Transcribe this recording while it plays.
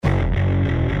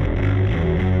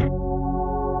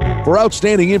For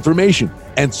outstanding information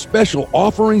and special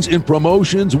offerings and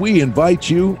promotions, we invite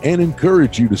you and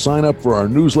encourage you to sign up for our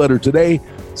newsletter today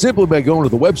simply by going to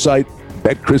the website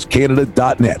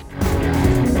betchriscanada.net.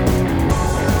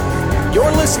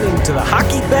 You're listening to the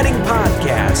Hockey Betting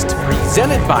Podcast,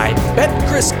 presented by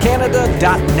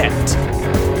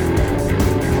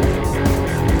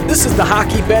betchriscanada.net. This is the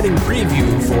Hockey Betting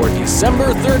Preview for December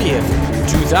 30th,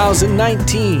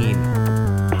 2019.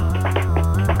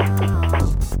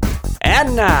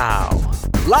 And now,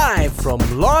 live from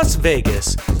Las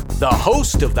Vegas, the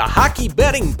host of the Hockey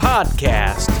Betting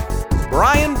Podcast,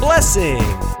 Brian Blessing.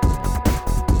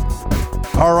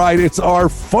 All right, it's our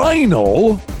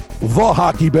final The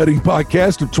Hockey Betting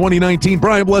Podcast of 2019.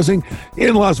 Brian Blessing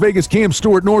in Las Vegas. Cam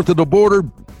Stewart north of the border.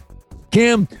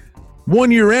 Cam, 1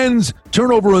 year ends,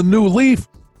 turn over a new leaf.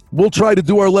 We'll try to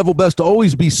do our level best to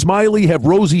always be smiley, have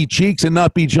rosy cheeks, and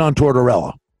not be John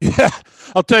Tortorella. Yeah,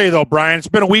 I'll tell you though, Brian, it's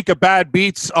been a week of bad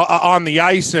beats on the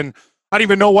ice, and I don't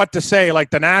even know what to say. Like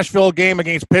the Nashville game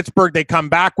against Pittsburgh, they come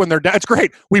back when they're down. It's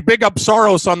great. We big up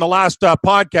Saros on the last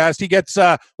podcast. He gets,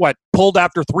 pulled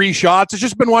after 3 shots. It's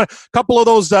just been a couple of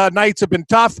those nights have been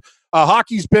tough.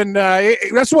 Hockey's been,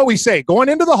 that's what we say. Going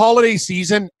into the holiday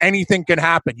season, anything can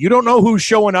happen. You don't know who's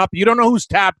showing up. You don't know who's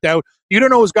tapped out. You don't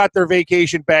know who's got their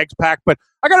vacation bags packed. But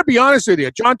I got to be honest with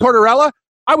you, John Tortorella,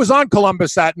 I was on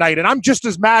Columbus that night, and I'm just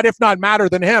as mad, if not madder,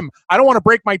 than him. I don't want to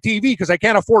break my TV because I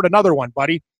can't afford another one,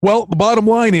 buddy. Well, the bottom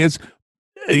line is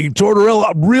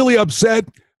Tortorella really upset.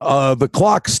 The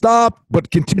clock stopped,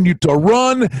 but continued to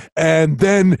run, and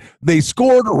then they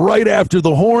scored right after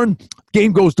the horn.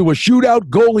 Game goes to a shootout.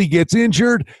 Goalie gets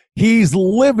injured. He's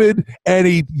livid, and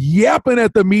he's yapping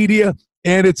at the media,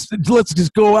 and let's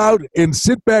just go out and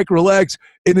sit back, relax,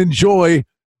 and enjoy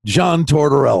John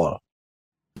Tortorella.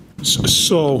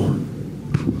 So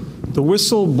the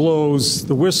whistle blows,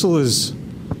 the whistle is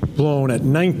blown at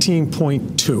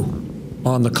 19.2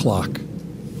 on the clock.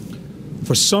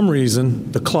 For some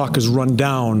reason, the clock is run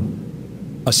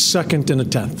down a second and a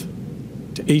tenth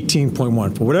to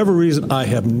 18.1. For whatever reason, I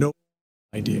have no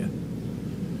idea.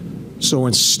 So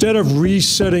instead of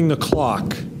resetting the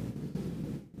clock,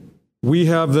 we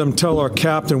have them tell our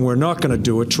captain we're not going to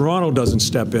do it. Toronto doesn't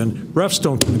step in. Refs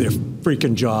don't do their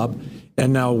freaking job.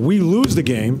 And now we lose the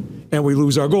game, and we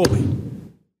lose our goalie.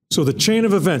 So the chain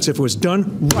of events, if it was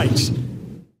done right,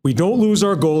 we don't lose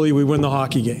our goalie, we win the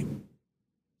hockey game.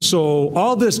 So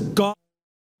all this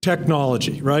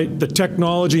technology, right? The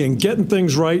technology and getting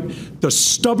things right, the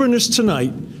stubbornness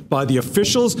tonight by the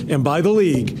officials and by the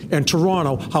league and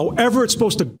Toronto, however it's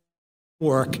supposed to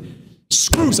work,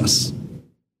 screws us.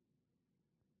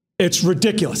 It's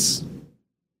ridiculous.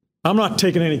 I'm not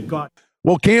taking any God.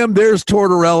 Well, Cam, there's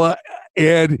Tortorella.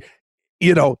 And,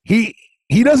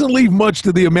 he doesn't leave much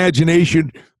to the imagination.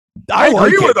 I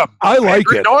agree with him. I like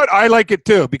it. You know what? I like it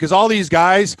too, because all these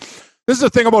guys, this is the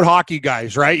thing about hockey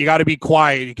guys, right? You got to be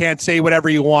quiet. You can't say whatever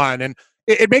you want. And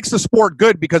it makes the sport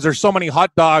good because there's so many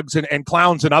hot dogs and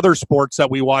clowns in other sports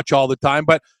that we watch all the time.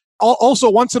 But also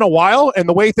once in a while, and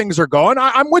the way things are going,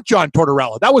 I'm with John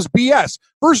Tortorella. That was BS.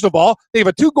 First of all, they have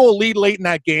a 2-goal lead late in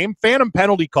that game, phantom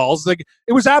penalty calls.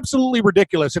 It was absolutely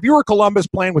ridiculous. If you were Columbus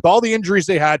playing with all the injuries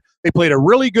they had, they played a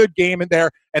really good game in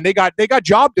there, and they got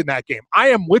jobbed in that game. I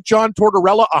am with John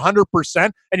Tortorella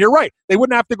 100%, and you're right. They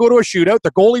wouldn't have to go to a shootout.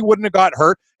 The goalie wouldn't have got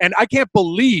hurt, and I can't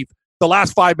believe the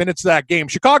last 5 minutes of that game.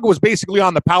 Chicago was basically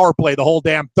on the power play the whole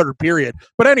damn third period.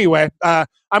 But anyway,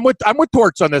 I'm with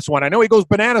Torts on this one. I know he goes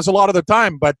bananas a lot of the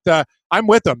time, but I'm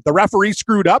with him. The referee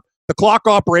screwed up. The clock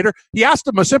operator, he asked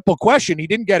him a simple question. He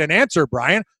didn't get an answer,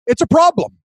 Brian. It's a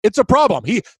problem. It's a problem.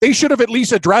 They should have at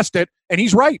least addressed it, and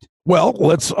he's right. Well,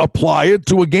 let's apply it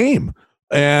to a game.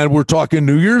 And we're talking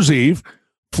New Year's Eve.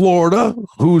 Florida,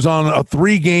 who's on a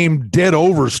 3-game dead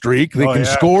over streak. They can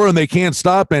score and they can't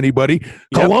stop anybody.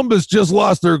 Yep. Columbus just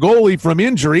lost their goalie from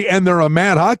injury, and they're a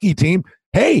mad hockey team.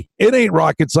 Hey, it ain't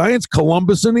rocket science.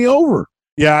 Columbus in the over.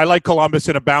 Yeah, I like Columbus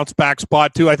in a bounce-back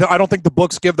spot, too. I don't think the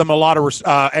books give them a lot of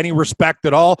any respect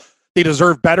at all. They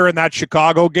deserve better in that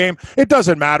Chicago game. It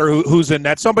doesn't matter who's in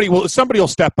net. Somebody will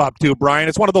step up, too, Brian.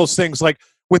 It's one of those things like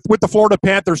with the Florida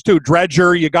Panthers, too.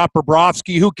 Dredger, you got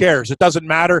Bobrovsky. Who cares? It doesn't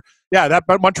matter. Yeah, that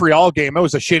Montreal game, that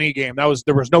was a shinny game. There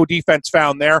was no defense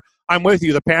found there. I'm with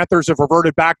you. The Panthers have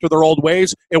reverted back to their old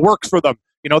ways. It works for them.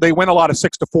 They win a lot of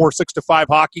 6-4, 6-5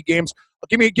 hockey games.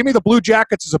 Give me the Blue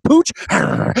Jackets as a pooch,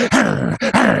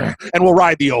 and we'll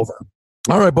ride the over.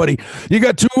 All right, buddy. You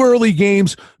got 2 early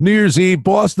games, New Year's Eve,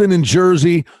 Boston and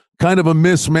Jersey, kind of a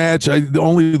mismatch.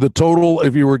 Only the total,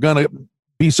 if you were going to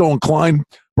be so inclined.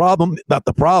 Not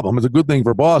the problem. It's a good thing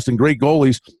for Boston. Great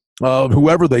goalies,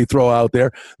 whoever they throw out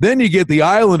there. Then you get the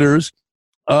Islanders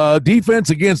defense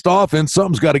against offense,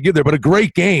 something's got to give there. But a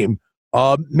great game.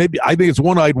 Maybe I think it's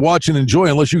one I'd watch and enjoy,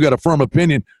 unless you got a firm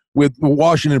opinion, with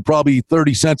Washington probably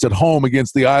 30 cents at home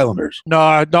against the Islanders.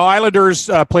 No, Islanders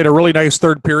played a really nice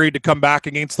third period to come back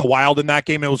against the Wild in that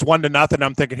game. It was 1-0.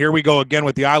 I'm thinking, here we go again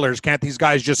with the Islanders. Can't these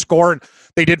guys just score? And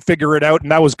they did figure it out, and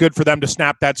that was good for them to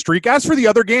snap that streak. As for the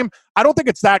other game, I don't think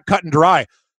it's that cut and dry.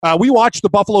 We watched the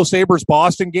Buffalo Sabres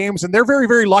Boston games, and they're very,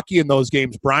 very lucky in those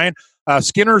games, Brian.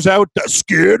 Skinner's out.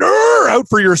 Skinner out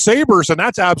for your Sabres, and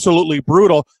that's absolutely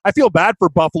brutal. I feel bad for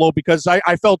Buffalo because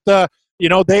I felt they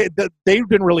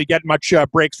didn't really get much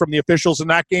breaks from the officials in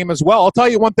that game as well. I'll tell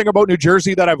you one thing about New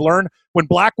Jersey that I've learned. When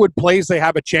Blackwood plays, they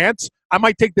have a chance. I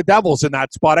might take the Devils in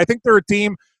that spot. I think they're a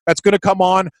team that's going to come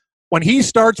on. When he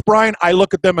starts, Brian, I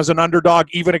look at them as an underdog,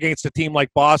 even against a team like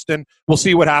Boston. We'll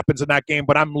see what happens in that game,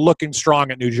 but I'm looking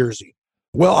strong at New Jersey.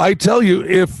 Well, I tell you,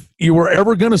 if you were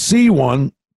ever going to see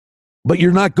one, but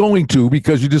you're not going to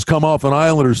because you just come off an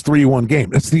Islanders 3-1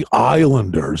 game. It's the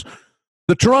Islanders.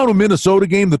 The Toronto-Minnesota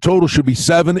game, the total should be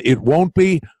 7. It won't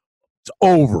be. It's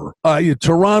over.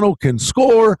 Toronto can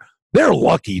score. They're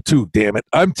lucky, too, damn it.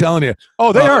 I'm telling you.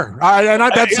 Oh, they are.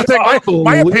 That's the thing.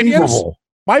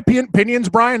 My opinions,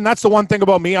 Brian, that's the one thing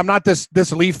about me. I'm not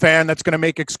this Leaf fan that's going to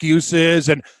make excuses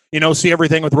and, see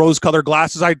everything with rose-colored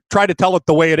glasses. I try to tell it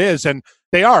the way it is, and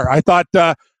they are. I thought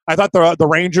the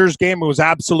Rangers game was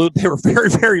absolute. They were very,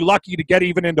 very lucky to get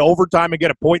even into overtime and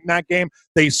get a point in that game.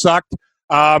 They sucked.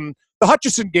 The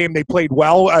Hutchison game, they played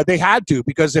well. They had to,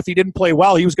 because if he didn't play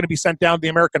well, he was going to be sent down to the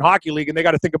American Hockey League, and they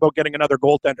got to think about getting another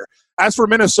goaltender. As for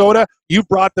Minnesota, you've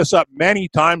brought this up many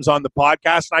times on the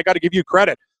podcast, and I got to give you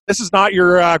credit. This is not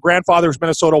your grandfather's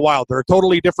Minnesota Wild. They're a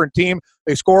totally different team.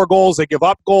 They score goals. They give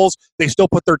up goals. They still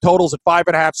put their totals at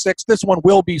 5.5, 6. This one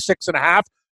will be 6.5.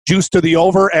 Juice to the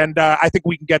over, and I think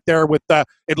we can get there with at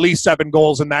least 7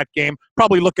 goals in that game.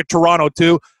 Probably look at Toronto,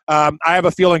 too. I have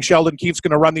a feeling Sheldon Keefe's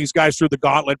going to run these guys through the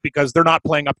gauntlet because they're not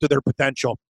playing up to their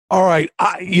potential. All right.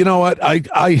 You know what?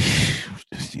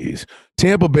 Jeez.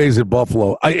 Tampa Bay's at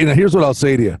Buffalo. Here's what I'll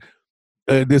say to you.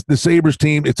 The Sabres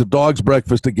team, it's a dog's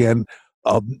breakfast again.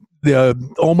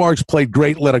 The Omarks played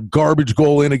great, let a garbage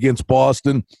goal in against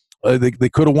Boston. They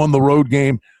could have won the road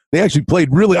game. They actually played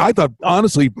really, I thought,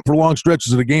 honestly, for long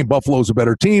stretches of the game, Buffalo's a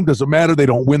better team. Doesn't matter. They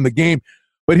don't win the game.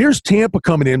 But here's Tampa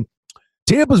coming in.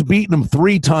 Tampa's beaten them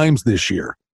 3 times this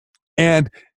year. And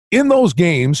in those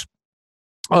games,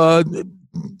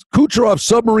 Kucherov,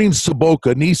 submarine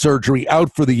Sobotka, knee surgery,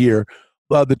 out for the year.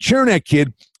 The Chernak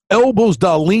kid, elbows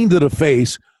Dahlin to the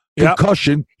face,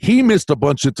 concussion. Yep. He missed a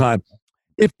bunch of time.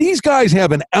 If these guys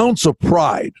have an ounce of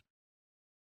pride,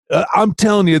 I'm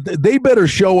telling you, they better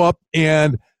show up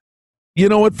and, you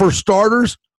know what, for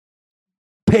starters,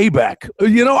 payback.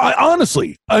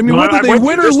 Honestly, whether they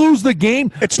win or lose the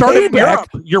game, it started in Europe.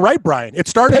 You're right, Brian. It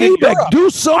started in Europe. Do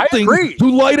something to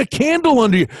light a candle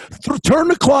under you. Turn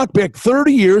the clock back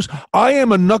 30 years. I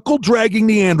am a knuckle-dragging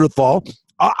Neanderthal.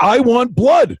 I want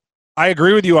blood. I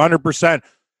agree with you 100%.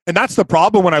 And that's the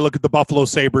problem when I look at the Buffalo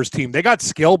Sabres team. They got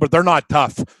skill, but they're not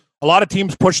tough. A lot of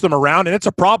teams push them around, and it's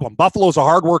a problem. Buffalo's a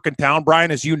hard-working town,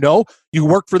 Brian, as you know. You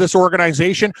work for this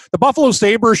organization. The Buffalo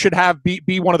Sabres should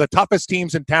be one of the toughest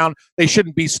teams in town. They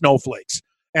shouldn't be snowflakes.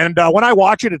 And when I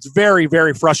watch it, it's very,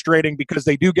 very frustrating because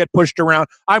they do get pushed around.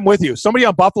 I'm with you. Somebody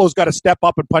on Buffalo's got to step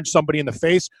up and punch somebody in the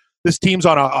face. This team's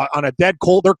on a dead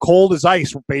cold. They're cold as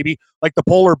ice, baby, like the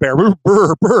polar bear. Brr,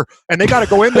 brr, brr. And they got to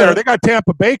go in there. They got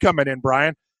Tampa Bay coming in,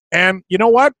 Brian. And you know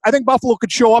what? I think Buffalo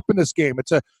could show up in this game.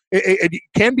 It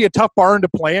can be a tough barn to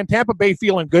play in. Tampa Bay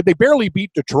feeling good. They barely beat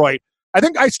Detroit.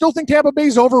 I still think Tampa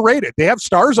Bay's overrated. They have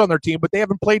stars on their team, but they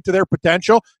haven't played to their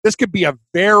potential. This could be a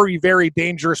very, very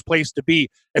dangerous place to be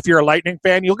if you're a Lightning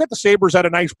fan. You'll get the Sabres at a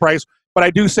nice price, but I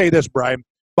do say this, Brian.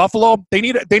 Buffalo, they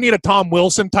need a Tom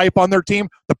Wilson type on their team,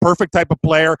 the perfect type of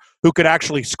player who could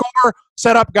actually score,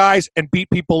 set up guys, and beat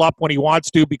people up when he wants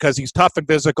to because he's tough and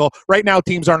physical. Right now,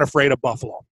 teams aren't afraid of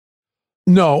Buffalo.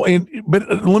 No, but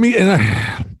let me.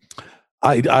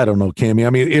 I don't know, Cammy. I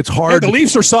mean, it's hard. Yeah, the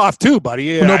Leafs are soft too, buddy.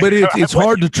 Yeah, no, but it's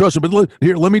hard to trust them. But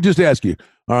let me just ask you.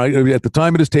 All right, at the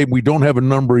time of this tape, we don't have a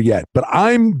number yet, but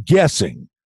I'm guessing.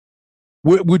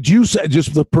 Would you say,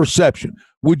 just the perception,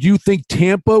 would you think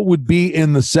Tampa would be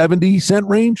in the 70-cent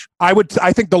range? I would.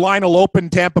 I think the line will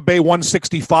open Tampa Bay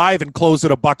 165 and close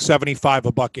at $1.75,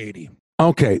 $1.80.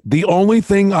 Okay. The only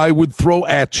thing I would throw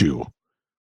at you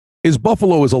is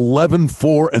Buffalo is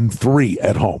 11-4-3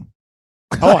 at home.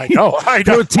 Oh, I know.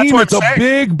 For a team that's a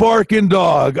big barking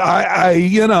dog,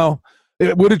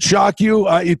 would it shock you?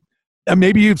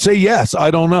 Maybe you'd say yes.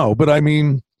 I don't know, but I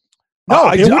mean, no.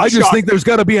 I just think there's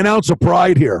got to be an ounce of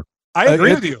pride here. I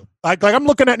agree with you. Like I'm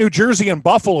looking at New Jersey and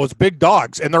Buffalo as big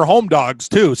dogs, and they're home dogs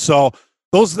too. So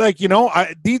those, these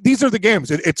are the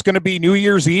games. It's going to be New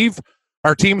Year's Eve.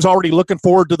 Our team's already looking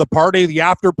forward to the party, the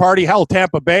after party. Hell,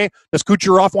 Tampa Bay. Does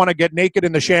Kucherov want to get naked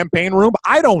in the champagne room?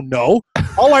 I don't know.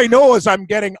 All I know is I'm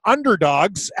getting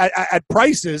underdogs at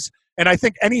prices, and I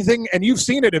think anything, and you've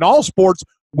seen it in all sports,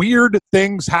 weird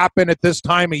things happen at this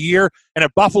time of year, and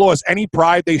if Buffalo has any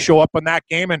pride, they show up in that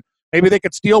game, and maybe they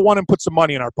could steal one and put some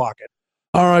money in our pocket.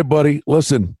 All right, buddy.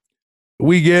 Listen,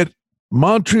 we get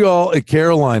Montreal at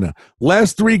Carolina.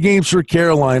 Last 3 games for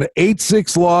Carolina,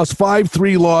 8-6 loss,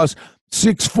 5-3 loss,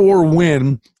 6-4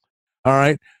 win. All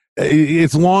right.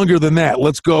 It's longer than that.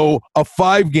 Let's go a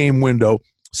 5-game window.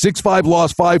 6-5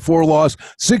 loss, 5-4 loss,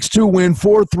 6-2 win,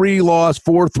 4-3 loss,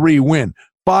 4-3 win.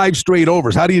 5 straight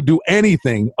overs. How do you do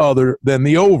anything other than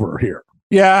the over here?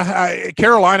 Yeah,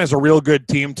 Carolina's a real good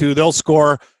team, too. They'll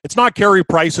score. It's not Carey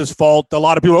Price's fault. A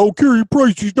lot of people, Carey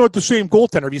Price, he's not the same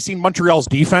goaltender. Have you seen Montreal's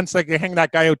defense? They hang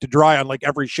that guy out to dry on like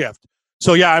every shift.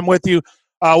 So, yeah, I'm with you.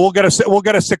 We'll get a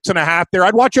 6.5 there.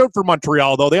 I'd watch out for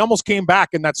Montreal, though. They almost came back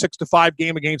in that 6-5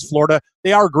 game against Florida.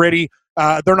 They are gritty.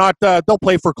 They're not. They'll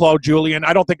play for Claude Julien.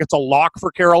 I don't think it's a lock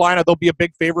for Carolina. They'll be a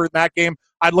big favorite in that game.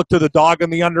 I'd look to the dog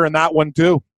and the under in that one,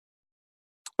 too.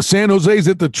 San Jose's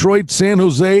at Detroit. San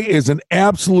Jose is an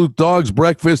absolute dog's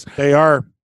breakfast. They are.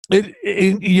 They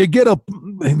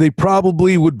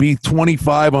probably would be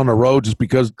 25 on the road just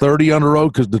because 30 on the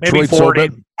road because Detroit's maybe 40. so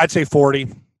bad. I'd say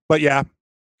 40, but yeah.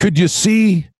 Could you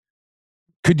see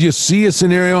a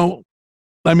scenario?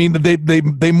 I mean,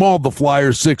 they mauled the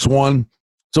Flyers 6-1,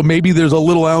 so maybe there's a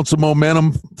little ounce of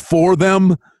momentum for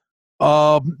them.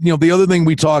 The other thing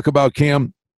we talk about,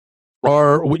 Cam,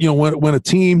 are when a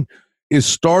team is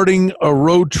starting a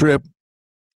road trip,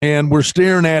 and we're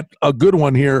staring at a good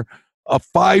one here, a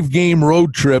 5-game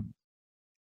road trip.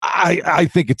 I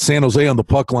think it's San Jose on the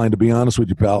puck line, to be honest with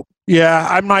you, pal. Yeah,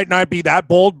 I might not be that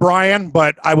bold, Brian,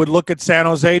 but I would look at San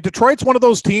Jose. Detroit's one of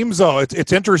those teams, though.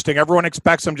 It's interesting. Everyone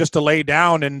expects them just to lay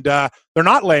down, and they're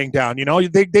not laying down.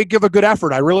 They give a good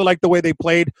effort. I really like the way they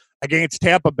played against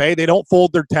Tampa Bay. They don't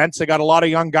fold their tents. They got a lot of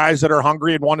young guys that are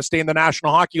hungry and want to stay in the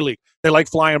National Hockey League. They like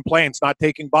flying planes, not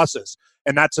taking buses,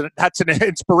 and that's an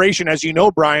inspiration, as you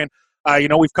know, Brian.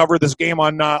 We've covered this game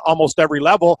on almost every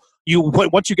level.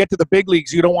 Once you get to the big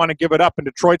leagues, you don't want to give it up, and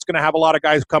Detroit's going to have a lot of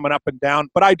guys coming up and down.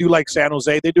 But I do like San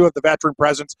Jose. They do have the veteran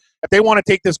presence. If they want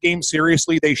to take this game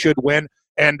seriously, they should win.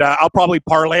 And I'll probably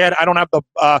parlay it. I don't have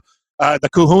the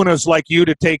kahunas like you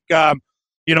to take the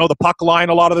puck line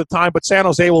a lot of the time, but San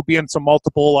Jose will be in some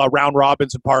multiple round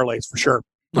robins and parlays for sure.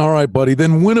 All right, buddy.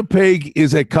 Then Winnipeg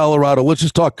is at Colorado. Let's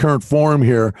just talk current form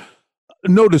here.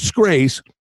 No disgrace.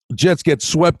 Jets get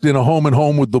swept in a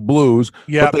home-and-home with the Blues.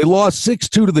 Yep. But they lost 6-2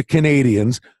 to the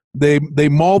Canadiens. They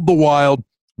mauled the Wild.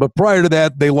 But prior to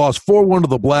that, they lost 4-1 to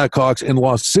the Blackhawks and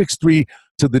lost 6-3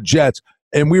 to the Jets.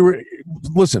 And we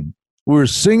were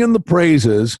singing the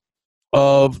praises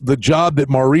of the job that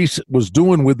Maurice was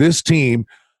doing with this team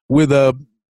with a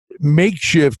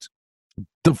makeshift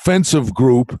defensive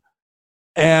group.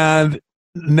 And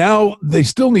now they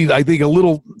still need, I think, a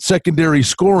little secondary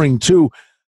scoring, too.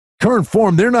 Current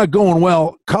form, they're not going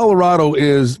well. Colorado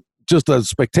is just a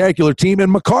spectacular team,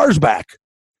 and McCarr's back.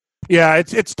 Yeah,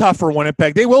 it's tough for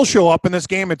Winnipeg. They will show up in this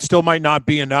game. It still might not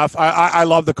be enough. I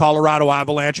love the Colorado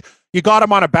Avalanche. You got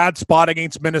them on a bad spot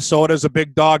against Minnesota as a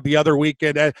big dog the other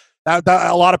weekend. A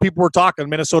lot of people were talking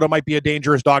Minnesota might be a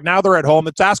dangerous dog. Now they're at home.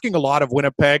 It's asking a lot of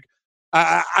Winnipeg.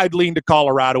 I'd lean to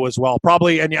Colorado as well.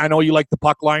 Probably, and I know you like the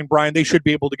puck line, Brian. They should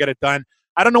be able to get it done.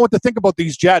 I don't know what to think about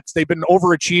these Jets. They've been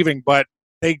overachieving, but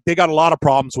they got a lot of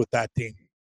problems with that team.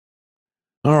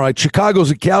 All right,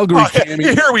 Chicago's at Calgary.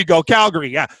 Here we go, Calgary.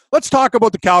 Yeah, let's talk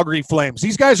about the Calgary Flames.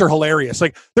 These guys are hilarious.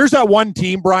 Like, there's that one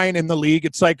team, Brian, in the league.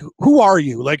 It's like, who are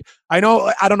you? Like, I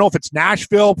don't know if it's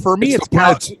Nashville. For me, it's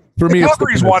Calgary. For me,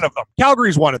 Calgary's one of them.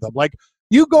 Calgary's one of them. Like,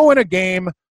 you go in a game,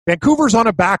 Vancouver's on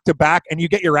a back-to-back, and you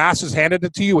get your asses handed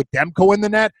to you with Demko in the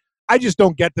net. I just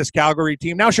don't get this Calgary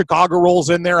team. Now Chicago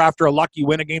rolls in there after a lucky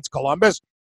win against Columbus.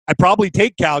 I'd probably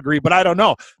take Calgary, but I don't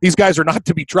know. These guys are not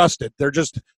to be trusted.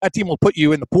 That team will put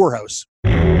you in the poorhouse.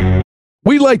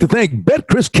 We'd like to thank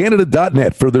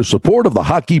BetChrisCanada.net for their support of the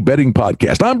Hockey Betting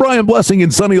Podcast. I'm Brian Blessing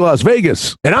in sunny Las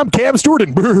Vegas. And I'm Cam Stewart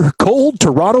in cold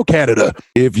Toronto, Canada.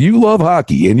 If you love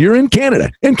hockey and you're in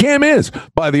Canada, and Cam is,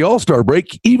 by the All-Star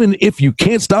break, even if you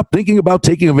can't stop thinking about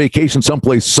taking a vacation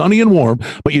someplace sunny and warm,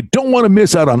 but you don't want to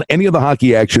miss out on any of the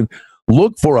hockey action,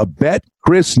 Look for a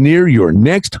BetCris near your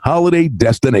next holiday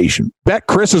destination.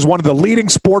 BetCris is one of the leading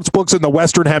sports books in the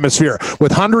Western Hemisphere,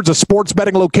 with hundreds of sports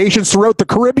betting locations throughout the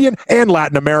Caribbean and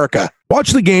Latin America.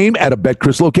 Watch the game at a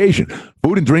BetCris location.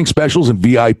 Food and drink specials and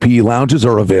VIP lounges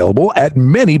are available at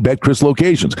many BetCris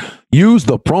locations. Use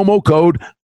the promo code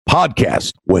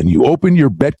PODCAST when you open your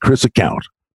BetCris account.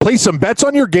 Place some bets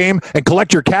on your game and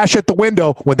collect your cash at the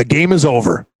window when the game is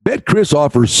over. BetCris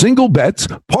offers single bets,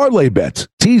 parlay bets,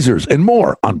 teasers, and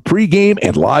more on pregame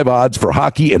and live odds for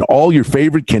hockey and all your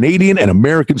favorite Canadian and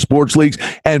American sports leagues.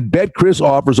 And BetCris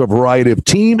offers a variety of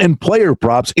team and player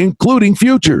props, including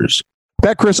futures.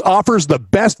 BetCris offers the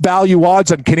best value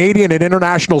odds on Canadian and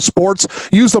international sports.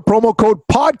 Use the promo code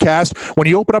PODCAST when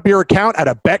you open up your account at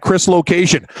a BetCris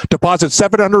location. Deposit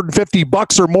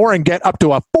 $750 or more and get up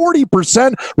to a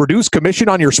 40% reduced commission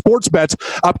on your sports bets,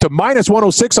 up to minus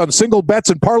 106 on single bets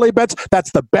and parlay bets.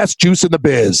 That's the best juice in the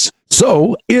biz.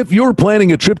 So, if you're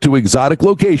planning a trip to exotic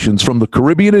locations from the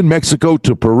Caribbean and Mexico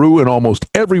to Peru and almost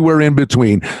everywhere in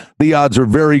between, the odds are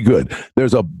very good.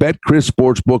 There's a BetCris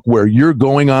Sportsbook where you're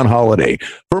going on holiday.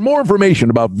 For more information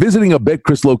about visiting a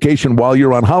BetCris location while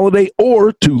you're on holiday,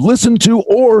 or to listen to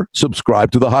or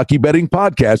subscribe to the Hockey Betting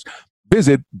Podcast,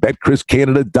 visit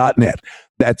betcriscanada.net.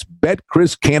 That's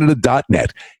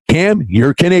betcriscanada.net. Cam,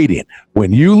 you're Canadian.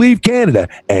 When you leave Canada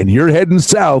and you're heading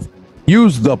south,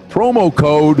 use the promo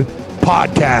code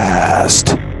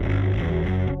PODCAST.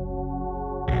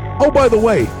 Oh, by the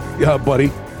way, buddy,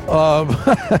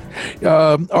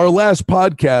 our last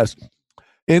podcast,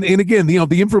 and again, the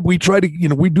info, we try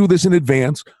to, we do this in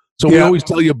advance. So we always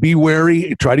tell you, be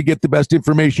wary, try to get the best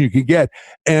information you can get.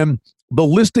 And the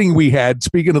listing we had,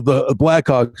 speaking of the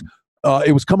Blackhawks,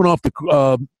 it was coming off the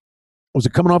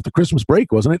Christmas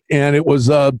break, wasn't it? And it was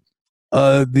the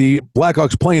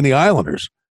Blackhawks playing the Islanders.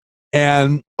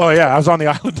 And I was on the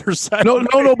Islanders side.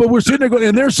 No, but we're sitting there going,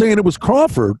 and they're saying it was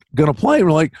Crawford going to play. And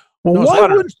we're like, well, why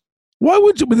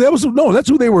would you? But that's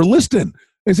who they were listing.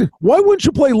 They said, why wouldn't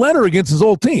you play Leonard against his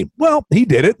old team? Well, he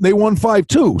did it. They won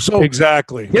 5-2. So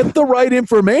exactly, get the right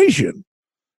information.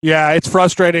 Yeah, it's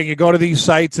frustrating. You go to these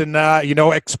sites and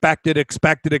expected.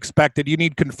 You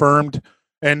need confirmed.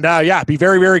 And be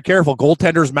very, very careful.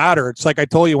 Goaltenders matter. It's like I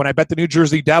told you, when I bet the New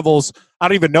Jersey Devils, I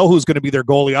don't even know who's going to be their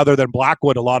goalie other than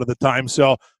Blackwood a lot of the time.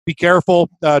 So be careful,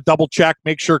 double check,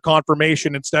 make sure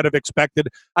confirmation instead of expected.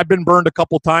 I've been burned a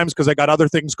couple times because I got other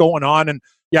things going on. And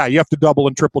you have to double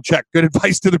and triple check. Good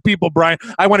advice to the people, Brian.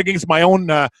 I went against my own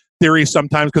theories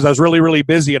sometimes because I was really, really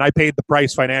busy and I paid the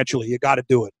price financially. You got to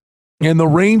do it. And the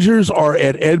Rangers are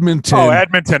at Edmonton. Oh,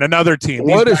 Edmonton, another team.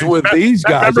 What is with these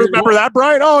guys? Remember that,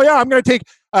 Brian? Oh, yeah, I'm going to take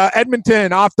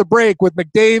Edmonton off the break with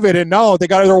McDavid. And they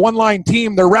got their one-line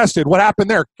team. They're rested. What happened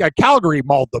there? Calgary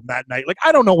mauled them that night.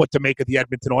 I don't know what to make of the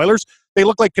Edmonton Oilers. They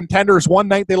look like contenders one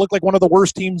night. They look like one of the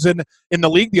worst teams in the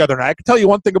league the other night. I can tell you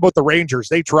one thing about the Rangers.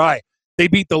 They try. They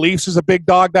beat the Leafs as a big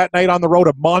dog that night on the road,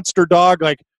 a monster dog.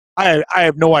 I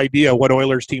have no idea what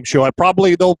Oilers team show up.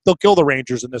 Probably they'll kill the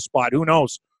Rangers in this spot. Who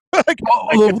knows?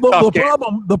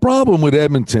 The problem with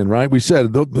Edmonton, right? We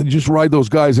said they'll just ride those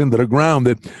guys into the ground.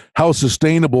 That how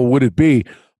sustainable would it be?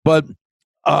 But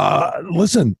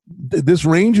listen, this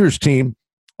Rangers team.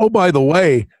 Oh, by the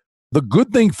way, the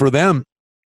good thing for them,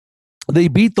 they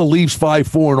beat the Leafs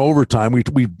 5-4 in overtime.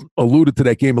 We alluded to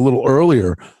that game a little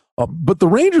earlier, but the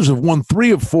Rangers have won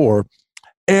 3 of 4,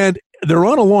 and they're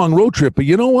on a long road trip. But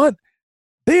you know what?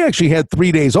 They actually had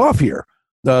 3 days off here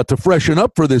to freshen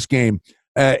up for this game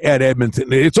at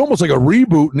Edmonton. It's almost like a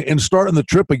reboot and starting the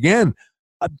trip again.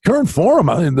 Current form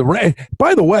in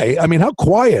by the way, I mean, how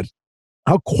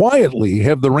quietly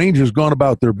have the Rangers gone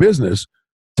about their business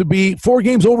to be 4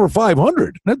 games over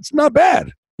 500? That's not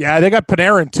bad. Yeah, they got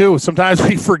Panarin too. Sometimes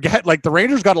we forget, the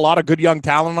Rangers got a lot of good young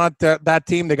talent on that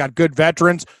team. They got good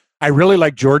veterans. I really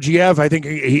like Georgiev. I think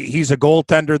he's a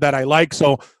goaltender that I like.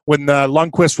 So when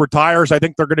Lundqvist retires, I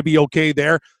think they're going to be okay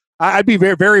there. I'd be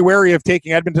very, very wary of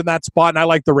taking Edmonton that spot, and I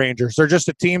like the Rangers. They're just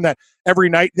a team that every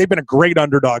night, they've been a great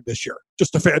underdog this year.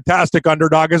 Just a fantastic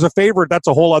underdog. As a favorite, that's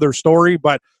a whole other story,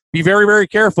 but be very, very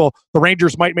careful. The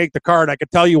Rangers might make the card. I can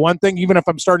tell you one thing, even if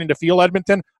I'm starting to feel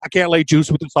Edmonton, I can't lay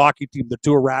juice with this hockey team. They're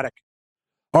too erratic.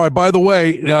 All right, by the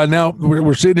way, now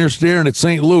we're sitting here staring at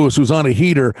St. Louis, who's on a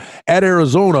heater, at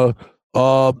Arizona,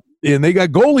 and they got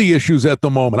goalie issues at the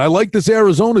moment. I like this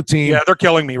Arizona team. Yeah, they're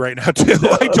killing me right now, too.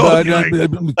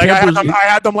 I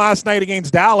had them last night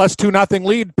against Dallas, 2-0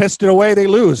 lead, pissed it away, they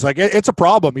lose. It's a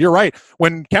problem. You're right.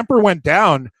 When Kemper went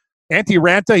down, Antti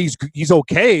Ranta, he's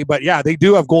okay, but yeah, they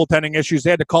do have goaltending issues. They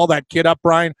had to call that kid up,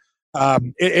 Brian.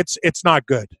 It's not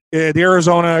good. The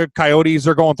Arizona Coyotes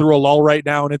are going through a lull right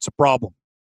now, and it's a problem.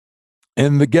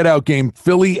 and the get-out game,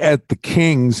 Philly at the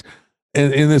Kings,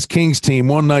 in this Kings team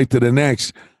one night to the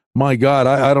next. My God,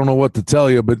 I don't know what to tell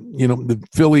you, but, the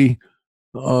Philly,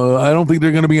 I don't think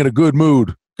they're going to be in a good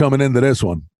mood coming into this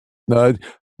one.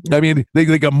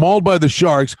 They got mauled by the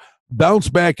Sharks,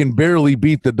 bounced back and barely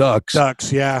beat the Ducks.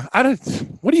 Yeah.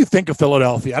 What do you think of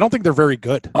Philadelphia? I don't think they're very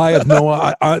good. I have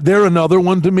no. They're another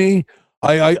one to me.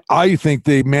 I think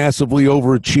they massively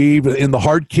overachieved. And the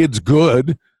Hart kid's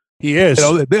good. He is.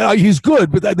 He's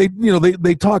good, but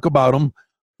they talk about him.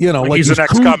 Like he's the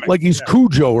next coming. Like he's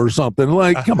Cujo or something.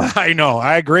 Like, come on. I know.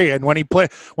 I agree. And when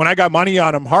I got money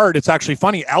on him hard, it's actually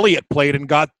funny. Elliott played and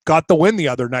got the win the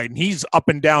other night, and he's up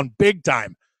and down big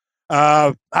time.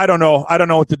 I don't know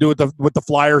what to do with the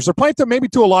Flyers. They're playing maybe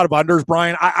to a lot of unders,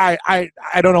 Brian. I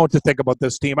don't know what to think about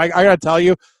this team. I got to tell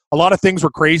you, a lot of things were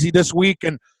crazy this week,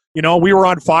 and we were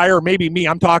on fire. Maybe me.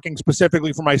 I'm talking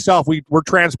specifically for myself. We're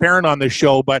transparent on this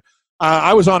show, but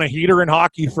I was on a heater in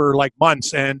hockey for like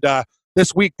months, and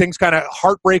this week things kind of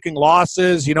heartbreaking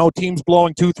losses. Teams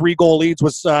blowing 2-3 goal leads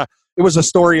was it was a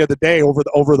story of the day over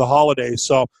the holidays.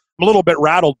 So I'm a little bit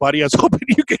rattled, buddy. I was hoping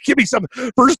you could give me some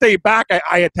first day back.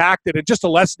 I attacked it, and just to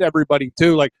lessen everybody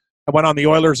too. Like I went on the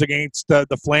Oilers against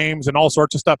the Flames and all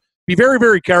sorts of stuff. Be very,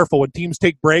 very careful when teams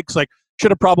take breaks. Like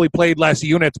should have probably played less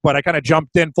units, but I kind of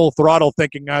jumped in full throttle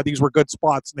thinking these were good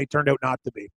spots, and they turned out not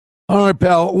to be. All right,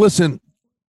 pal. Listen,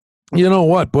 you know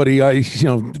what, buddy?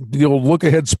 The old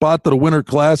look-ahead spot to the Winter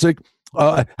Classic.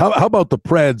 How about the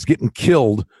Preds getting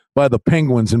killed by the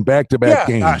Penguins in back-to-back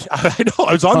games? I know.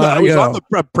 I was on the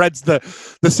Preds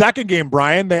the second game,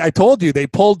 Brian. I told you they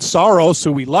pulled Saros,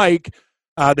 who we like.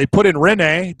 They put in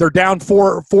Rene. They're down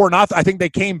 4-0. I think they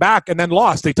came back and then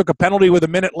lost. They took a penalty with a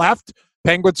minute left.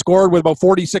 Penguins scored with about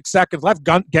 46 seconds left.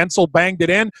 Gensel banged it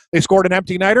in. They scored an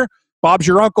empty nighter. Bob's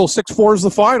your uncle. 6-4 is the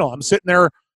final. I'm sitting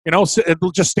there,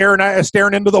 just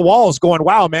staring into the walls going,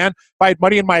 wow, man, if I had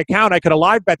money in my account, I could have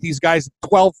live bet these guys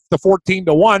 12 to 14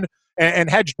 to 1 and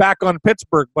hedged back on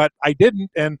Pittsburgh, but I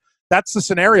didn't. And that's the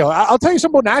scenario. I'll tell you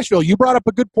something about Nashville. You brought up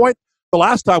a good point the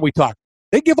last time we talked.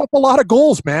 They give up a lot of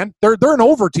goals, man. They're an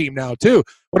over team now too.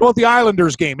 What about the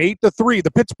Islanders game? 8-3,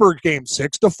 the Pittsburgh game,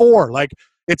 6-4. Like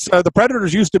it's the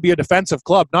Predators used to be a defensive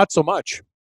club, not so much.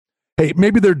 Hey,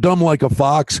 maybe they're dumb like a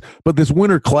fox, but this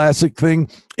Winter Classic thing,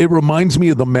 it reminds me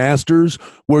of the Masters,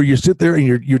 where you sit there and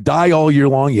you die all year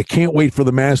long. You can't wait for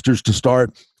the Masters to start,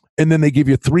 and then they give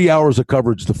you 3 hours of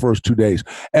coverage the first 2 days,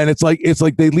 and it's like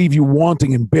they leave you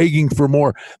wanting and begging for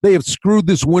more. They have screwed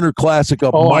this Winter Classic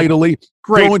up mightily.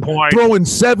 Great point. Throwing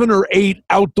 7 or 8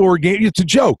 outdoor games. It's a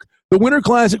joke. The Winter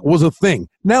Classic was a thing.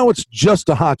 Now it's just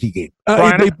a hockey game.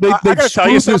 Brian, they've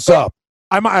screwed this up.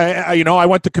 I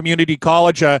went to community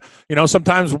college.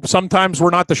 Sometimes we're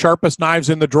not the sharpest knives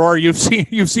in the drawer. You've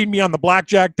seen me on the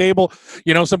blackjack table.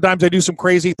 Sometimes I do some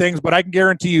crazy things, but I can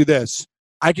guarantee you this.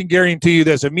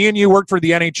 If me and you worked for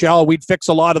the NHL, we'd fix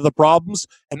a lot of the problems,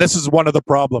 and this is one of the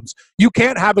problems. You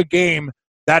can't have a game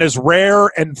that is rare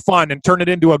and fun and turn it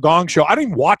into a gong show. I don't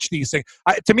even watch these things.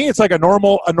 To me, it's like a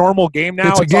normal game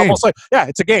now. It's almost like,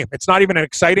 it's a game. It's not even an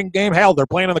exciting game. Hell, they're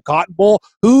playing in the Cotton Bowl.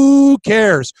 Who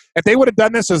cares? If they would have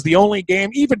done this as the only game,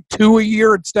 even 2 a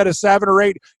year instead of 7 or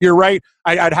 8, you're right.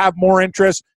 I'd have more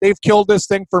interest. They've killed this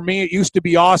thing for me. It used to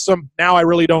be awesome. Now I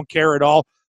really don't care at all.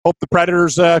 Hope the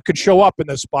Predators could show up in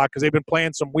this spot because they've been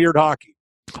playing some weird hockey.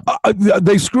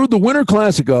 They screwed the Winter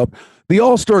Classic up. The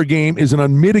All-Star game is an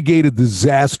unmitigated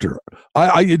disaster.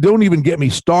 I don't even get me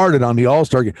started on the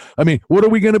All-Star game. I mean, what are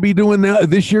we going to be doing now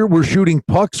this year? We're shooting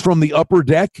pucks from the upper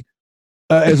deck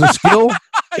as a skill.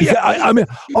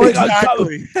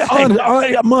 Exactly.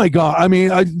 My God. I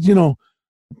mean,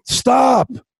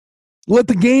 stop. Let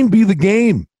the game be the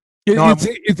game.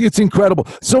 It's incredible.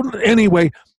 So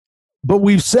anyway, but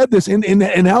we've said this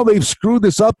in how they've screwed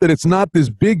this up, that it's not this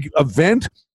big event.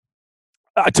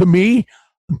 To me,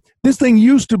 this thing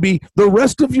used to be the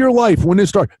rest of your life when it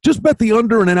starts. Just bet the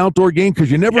under in an outdoor game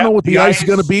because you never know what the ice is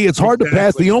going to be. It's hard to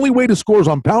pass. The only way to score is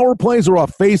on power plays or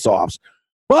off face-offs.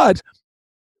 But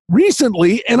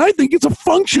recently, and I think it's a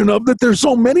function of that there's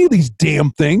so many of these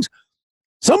damn things,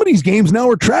 some of these games now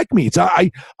are track meets.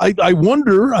 I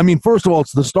wonder, I mean, first of all,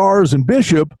 it's the Stars and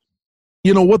Bishop,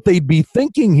 what they'd be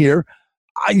thinking here.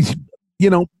 I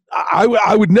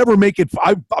would never make it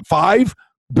five,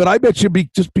 but I bet you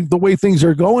just the way things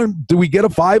are going, do we get a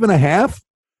 5.5?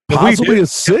 Possibly a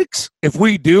 6? If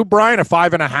we do, Brian, a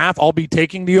 5.5, I'll be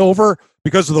taking the over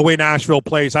because of the way Nashville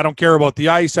plays. I don't care about the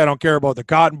ice. I don't care about the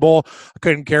Cotton Bowl. I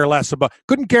couldn't care less about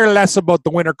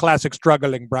the Winter Classic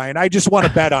struggling, Brian. I just want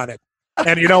to bet on it.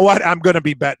 And you know what? I'm going to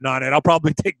be betting on it. I'll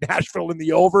probably take Nashville in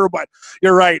the over, but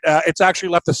you're right. It's actually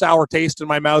left a sour taste in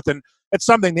my mouth. And it's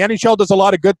something. The NHL does a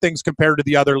lot of good things compared to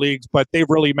the other leagues, but they've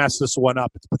really messed this one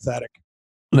up. It's pathetic.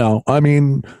 No, I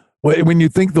mean, when you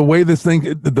think the way this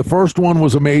thing, the first one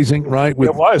was amazing, right?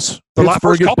 It was. The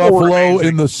Pittsburgh at Buffalo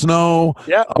in the snow.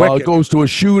 Yeah, it goes to a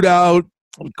shootout.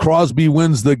 Crosby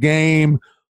wins the game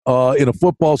in a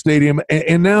football stadium,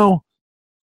 and now,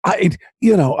 I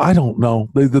don't know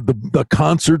the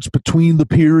concerts between the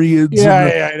periods.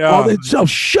 I know.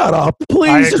 Shut up,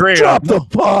 please. I agree. Just drop the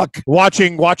puck.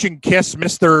 Watching Kiss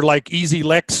miss their easy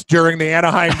licks during the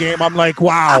Anaheim game, I'm like,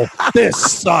 wow, this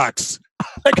sucks.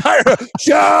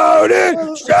 Shout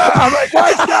it! Shout. I'm like,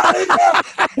 what's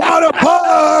down a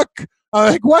puck?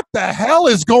 I'm like, what the hell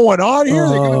is going on here?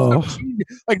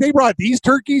 They brought these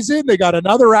turkeys in. They got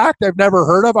another act I've never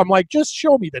heard of. I'm like, just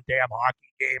show me the damn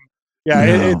hockey game. Yeah,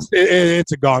 no.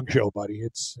 It's a gong show, buddy.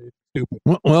 It's stupid.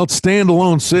 Well, it's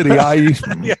standalone city.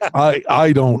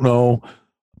 I don't know.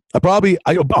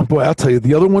 I'll tell you,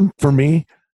 the other one for me,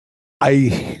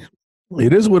 it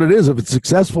is what it is. If it's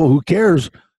successful, who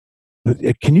cares?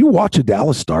 Can you watch a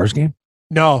Dallas Stars game?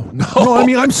 No. I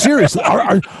mean, I'm serious.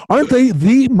 Aren't they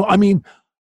they're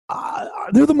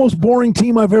the most boring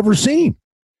team I've ever seen.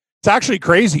 It's actually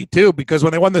crazy too, because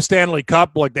when they won the Stanley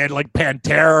Cup, they had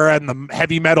Pantera and the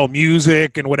heavy metal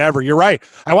music and whatever. You're right.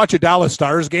 I watch a Dallas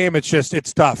Stars game. It's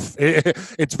tough.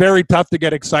 It's very tough to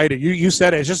get excited. You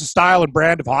said it. It's just a style and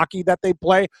brand of hockey that they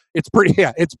play. It's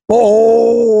it's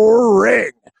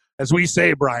boring, as we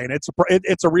say, Brian. It's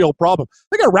a real problem.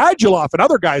 They got Radulov and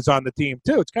other guys on the team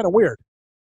too. It's kind of weird.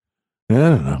 I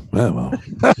don't know. Well,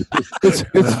 I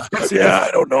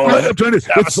don't know. I'm trying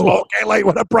to have a smoke.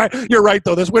 What up, Brian? You're right,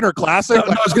 though. This Winter Classic.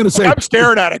 I was going to say, I'm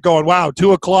staring at it, going, "Wow,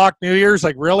 2:00 New Year's."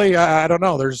 Really? I don't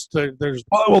know. There's the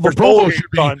promo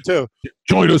should be on too.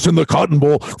 Join us in the Cotton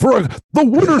Bowl for the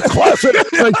Winter Classic.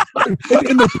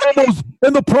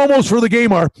 And the promos for the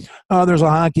game are, there's a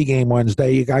hockey game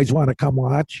Wednesday. You guys want to come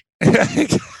watch?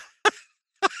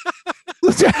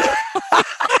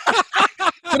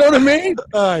 You know what I mean?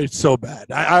 It's so bad.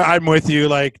 I'm with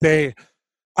you. I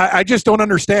just don't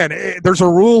understand. There's a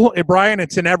rule, Brian.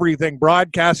 It's in everything.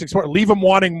 Broadcasting, sport. Leave them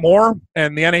wanting more,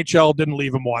 and the NHL didn't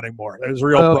leave them wanting more. There's a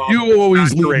real problem. You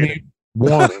always leave me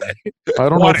wanting. I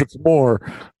don't know if it's more.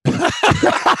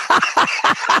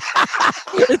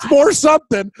 It's more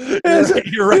something.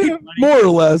 You're right. Buddy. More or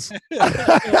less.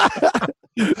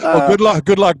 Well, good luck,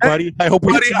 buddy. I hope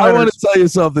I want to tell you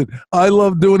something. I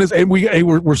love doing this, and we're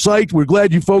psyched. We're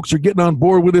glad you folks are getting on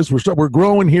board with this. We're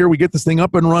growing here. We get this thing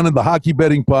up and running. The Hockey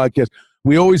Betting Podcast.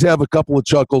 We always have a couple of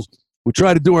chuckles. We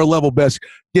try to do our level best,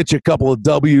 get you a couple of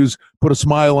W's, put a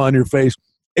smile on your face.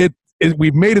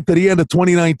 We've made it to the end of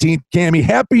 2019. Cammy,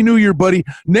 Happy New Year, buddy.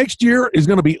 Next year is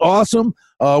going to be awesome.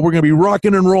 We're going to be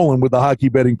rocking and rolling with the Hockey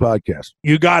Betting Podcast.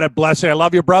 You got it. Bless you. I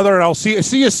love you, brother, and I'll see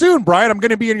you soon, Brian. I'm going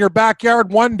to be in your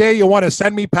backyard. One day you'll want to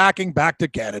send me packing back to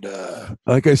Canada.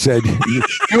 Like I said,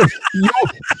 you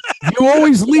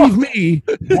always leave me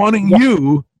wanting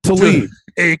you to leave.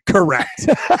 Correct.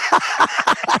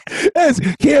 As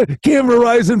Cam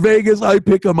arrives in Vegas, I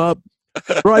pick him up.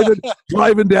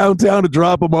 Driving downtown to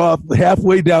drop them off,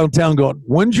 halfway downtown going,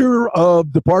 when's your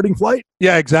departing flight?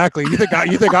 Yeah, exactly. You think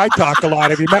I talk a lot.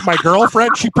 Have you met my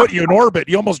girlfriend? She put you in orbit.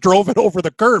 You almost drove it over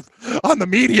the curve on the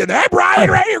median. Hey,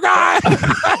 Brian, ready you guys?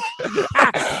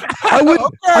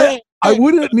 I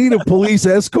wouldn't need a police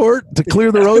escort to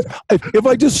clear the roads. If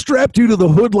I just strapped you to the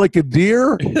hood like a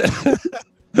deer,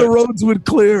 the roads would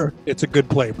clear. It's a good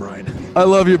play, Brian. I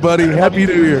love you, buddy. Happy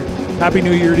New Year. Happy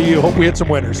New Year to you. Hope we hit some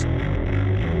winners.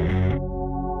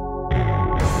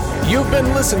 You've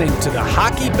been listening to the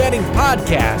Hockey Betting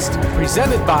Podcast,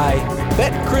 presented by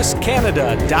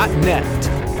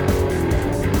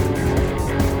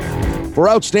BetChrisCanada.net. For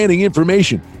outstanding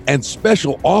information and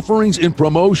special offerings and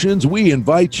promotions, we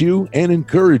invite you and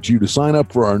encourage you to sign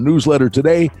up for our newsletter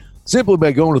today, simply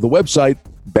by going to the website,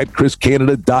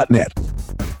 BetChrisCanada.net.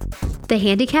 The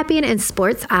handicapping and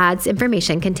sports odds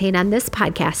information contained on this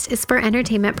podcast is for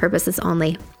entertainment purposes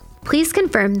only. Please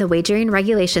confirm the wagering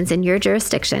regulations in your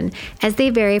jurisdiction, as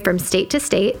they vary from state to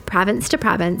state, province to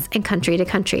province, and country to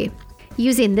country.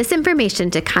 Using this information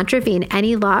to contravene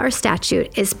any law or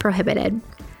statute is prohibited.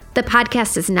 The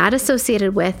podcast is not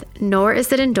associated with, nor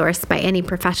is it endorsed by any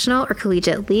professional or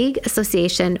collegiate league,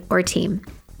 association, or team.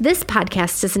 This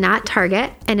podcast does not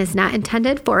target and is not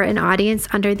intended for an audience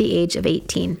under the age of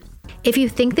 18. If you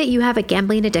think that you have a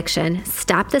gambling addiction,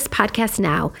 stop this podcast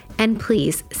now and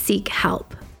please seek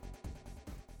help.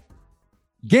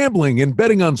 Gambling and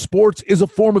betting on sports is a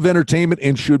form of entertainment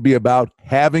and should be about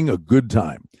having a good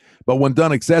time. But when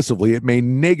done excessively, it may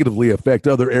negatively affect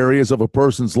other areas of a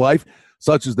person's life,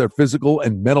 such as their physical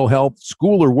and mental health,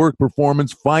 school or work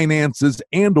performance, finances,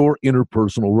 and or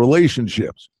interpersonal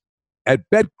relationships. At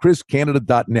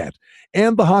betchriscanada.net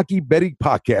and the Hockey Betting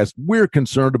Podcast, we're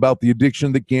concerned about the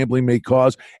addiction that gambling may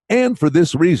cause, and for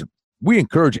this reason, we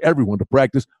encourage everyone to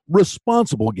practice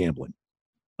responsible gambling,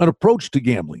 an approach to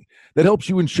gambling that helps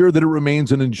you ensure that it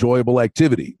remains an enjoyable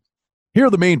activity. Here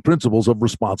are the main principles of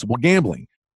responsible gambling.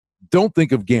 Don't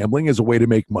think of gambling as a way to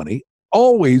make money.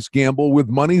 Always gamble with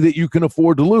money that you can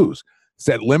afford to lose.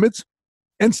 Set limits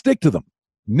and stick to them.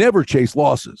 Never chase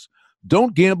losses.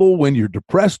 Don't gamble when you're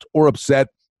depressed or upset,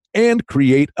 and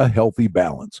create a healthy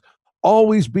balance.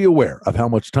 Always be aware of how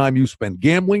much time you spend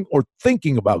gambling or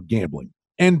thinking about gambling,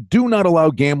 and do not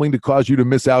allow gambling to cause you to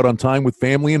miss out on time with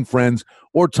family and friends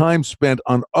or time spent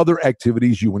on other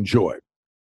activities you enjoy.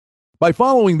 By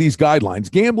following these guidelines,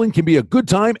 gambling can be a good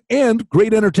time and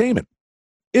great entertainment.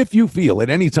 If you feel at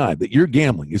any time that your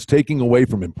gambling is taking away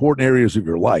from important areas of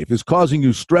your life, is causing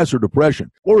you stress or depression,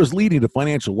 or is leading to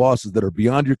financial losses that are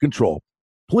beyond your control,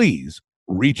 please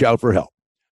reach out for help.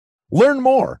 Learn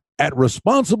more at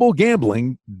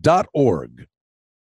responsiblegambling.org.